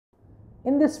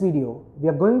In this video, we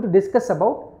are going to discuss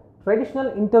about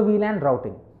traditional inter-VLAN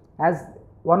routing. As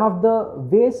one of the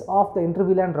ways of the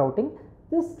inter-VLAN routing,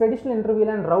 this traditional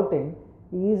inter-VLAN routing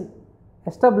is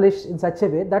established in such a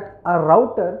way that a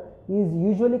router is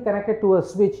usually connected to a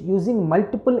switch using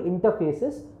multiple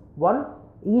interfaces, one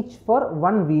each for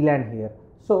one VLAN here.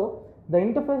 So, the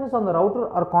interfaces on the router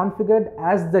are configured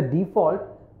as the default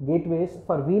gateways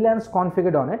for VLANs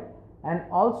configured on it, and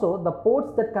also the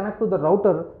ports that connect to the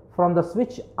router from the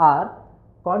switch are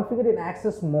configured in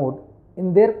access mode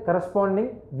in their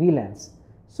corresponding VLANs.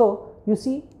 So, you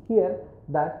see here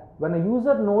that when a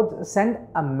user nodes send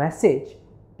a message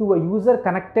to a user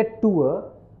connected to a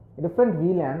different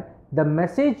VLAN, the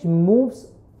message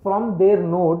moves from their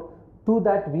node to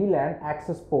that VLAN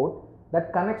access port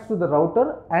that connects to the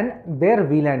router and their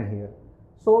VLAN here.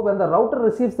 So, when the router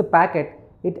receives the packet,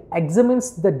 it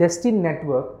examines the destined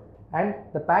network, and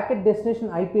the packet destination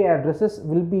IP addresses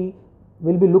will be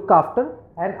looked after,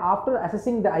 and after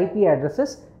assessing the IP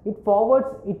addresses, it forwards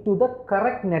it to the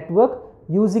correct network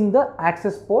using the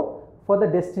access port for the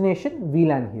destination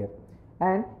VLAN here.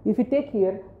 And if you take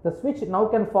here, the switch now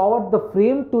can forward the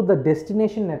frame to the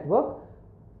destination network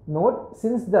node,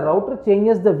 since the router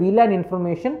changes the VLAN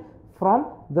information from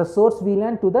the source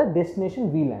VLAN to the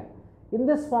destination VLAN. In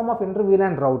this form of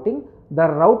inter-VLAN routing, the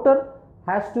router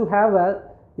has to have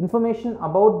information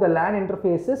about the LAN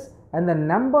interfaces and the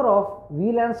number of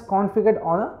VLANs configured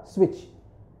on a switch.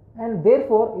 And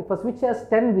therefore, if a switch has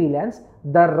 10 VLANs,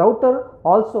 the router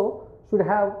also should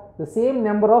have the same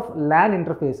number of LAN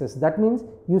interfaces. That means,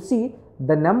 you see,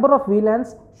 the number of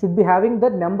VLANs should be having the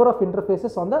number of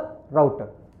interfaces on the router.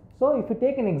 So, if you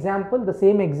take an example, the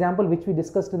same example which we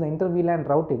discussed in the inter-VLAN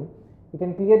routing, you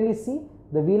can clearly see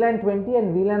the VLAN 20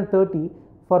 and VLAN 30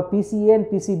 for PCA and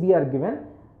PCB are given,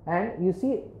 and you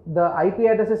see the IP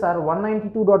addresses are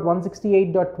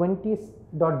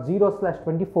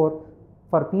 192.168.20.0/24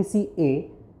 for PCA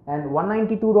and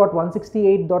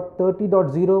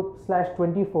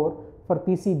 192.168.30.0/24 for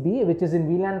PCB, which is in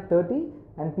VLAN 30,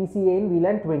 and PCA in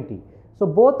VLAN 20. So,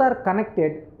 both are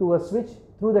connected to a switch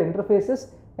through the interfaces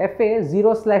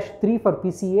FA0/3 for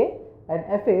PCA and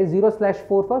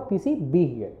FA0/4 for PCB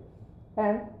here.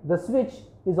 And the switch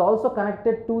is also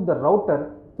connected to the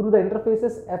router through the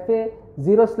interfaces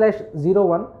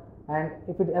FA0/01 and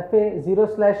if it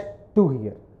FA0/2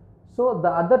 here. So, the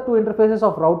other two interfaces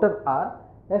of router are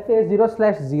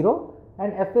FA0/0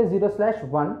 and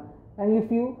FA0/1, and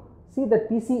if you see that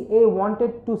PCA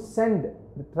wanted to send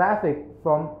the traffic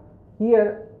from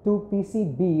here to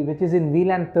PCB, which is in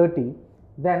VLAN 30,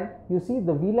 then you see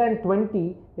the VLAN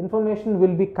 20 information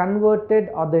will be converted,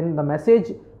 or then the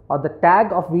message or the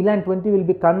tag of VLAN 20 will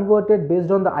be converted based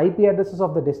on the IP addresses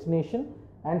of the destination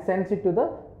and sends it to the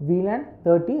VLAN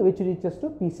 30, which reaches to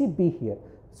PCB here.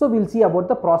 So, we will see about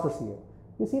the process here.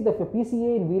 You see that if a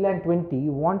PCA in VLAN 20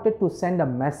 wanted to send a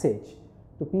message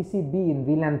to PCB in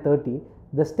VLAN 30,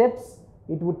 the steps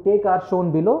it would take are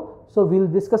shown below. So, we will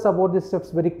discuss about these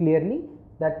steps very clearly,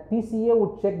 that PCA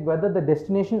would check whether the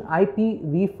destination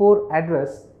IPv4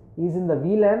 address is in the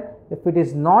VLAN. If it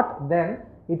is not, then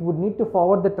it would need to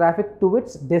forward the traffic to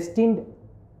its destined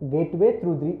gateway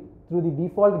through the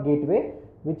default gateway,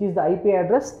 which is the IP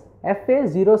address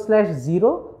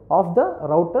FA0/0 of the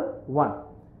router 1.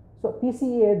 So,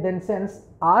 PCA then sends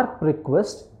ARP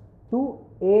request to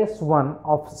AS1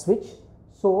 of switch,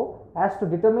 so as to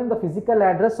determine the physical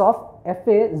address of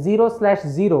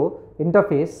FA0/0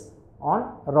 interface on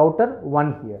router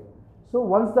 1 here. So,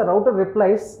 once the router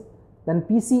replies, then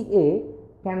PCA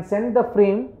can send the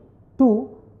frame to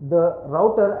the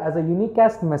router as a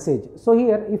unicast message. So,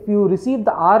 here if you receive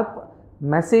the ARP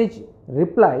message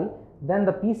reply, then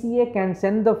the PCA can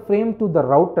send the frame to the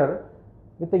router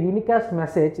with a unicast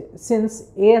message, since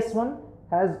AS1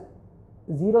 has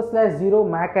 0/0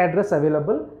 MAC address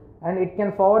available and it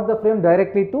can forward the frame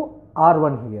directly to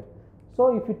R1 here. So,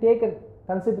 if you take a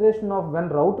consideration of when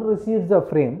router receives the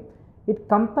frame, it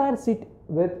compares it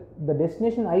with the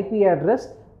destination IP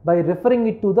address by referring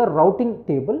it to the routing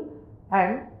table,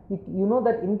 and you know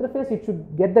that interface it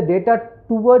should get the data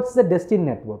towards the destined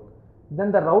network.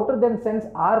 Then the router then sends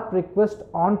ARP request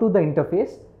onto the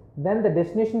interface, then the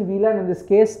destination VLAN, in this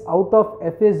case out of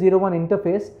FA01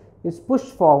 interface, is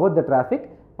pushed forward the traffic,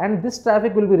 and this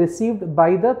traffic will be received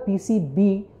by the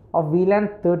PCB of VLAN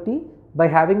 30 by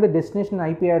having the destination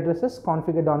IP addresses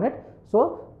configured on it.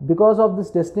 So, because of this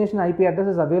destination IP address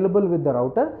is available with the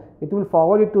router, it will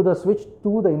forward it to the switch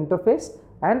to the interface,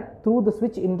 and through the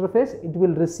switch interface it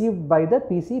will receive by the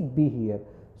PCB here.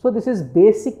 So, this is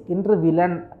basic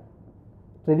inter-VLAN,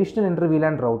 traditional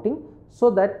inter-VLAN routing. So,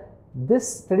 that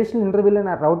this traditional inter-VLAN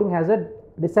routing has a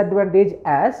disadvantage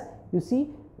as you see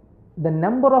the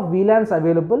number of VLANs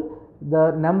available,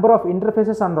 the number of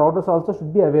interfaces and routers also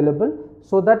should be available,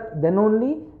 so that then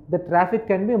only the traffic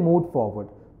can be moved forward.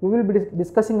 We will be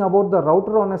discussing about the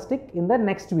router on a stick in the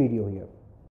next video here.